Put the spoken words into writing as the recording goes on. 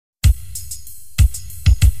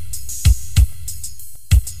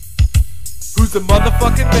Who's the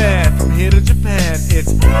motherfucking man from here to Japan?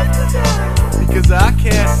 It's F2DIE. Because I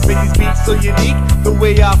can't make these beats so unique. The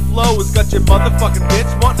way I flow has got your motherfucking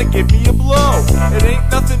bitch wanting to give me a blow. It ain't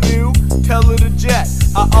nothing new, tell her to jet.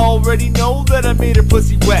 I already know that I made her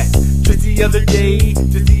pussy wet. Just the other day,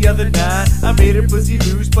 just the other night, I made her pussy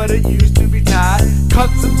loose, but it used to be tied.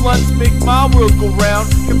 Cuts and blunts make my world go round.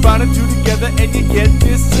 Combine the two together and you get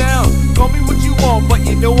this sound. Call me what you want, but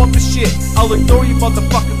you know I'm the shit. I'll ignore you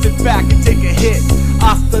motherfuckers, sit back and take a hit.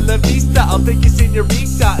 Hasta la vista, I'll take you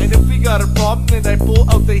senorita. And if we got a problem, then I pull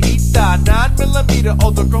out the heater. 9mm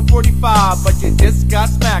or the Chrome 45, but you just got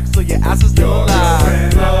smacked, so your ass is still alive.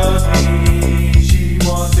 Your girlfriend loves me, she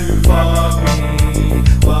wants to fuck me,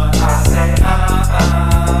 but I say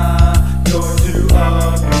you're too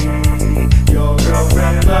ugly. Your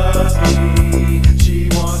girlfriend loves me, she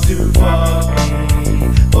wants to fuck me,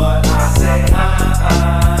 but I say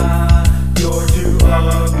you're too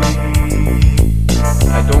ugly.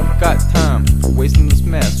 I don't got time for wasting this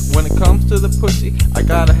mess. When it comes to the pussy, I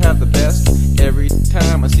gotta have the best. Every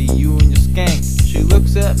time I see you and your skank, she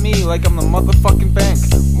looks at me like I'm the motherfucking bank.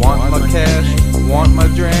 Want my cash, want my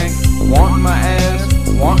drink, want my ass,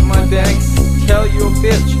 want my dank. Tell your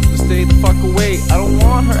bitch to stay the fuck away, I don't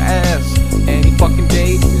want her ass any fucking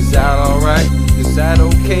day. Is that alright? Is that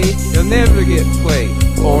okay? You'll never get played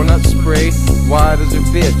or not spray. Why does her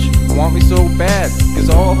bitch want me so bad? Cause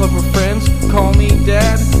all of her friends call me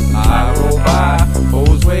dad. I roll by,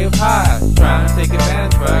 always wave high, trying to take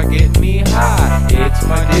advantage by getting me high. It's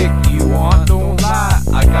my dick you want, don't lie,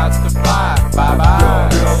 I got to fly, bye bye.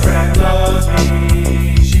 Your girlfriend loves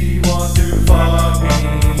me, she wants to fuck me,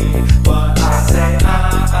 but I say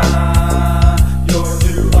you're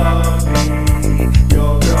too ugly.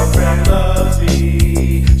 Your girlfriend loves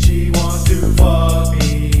me, she wants to fuck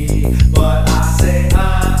me, but I say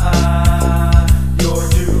you're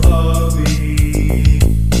too ugly.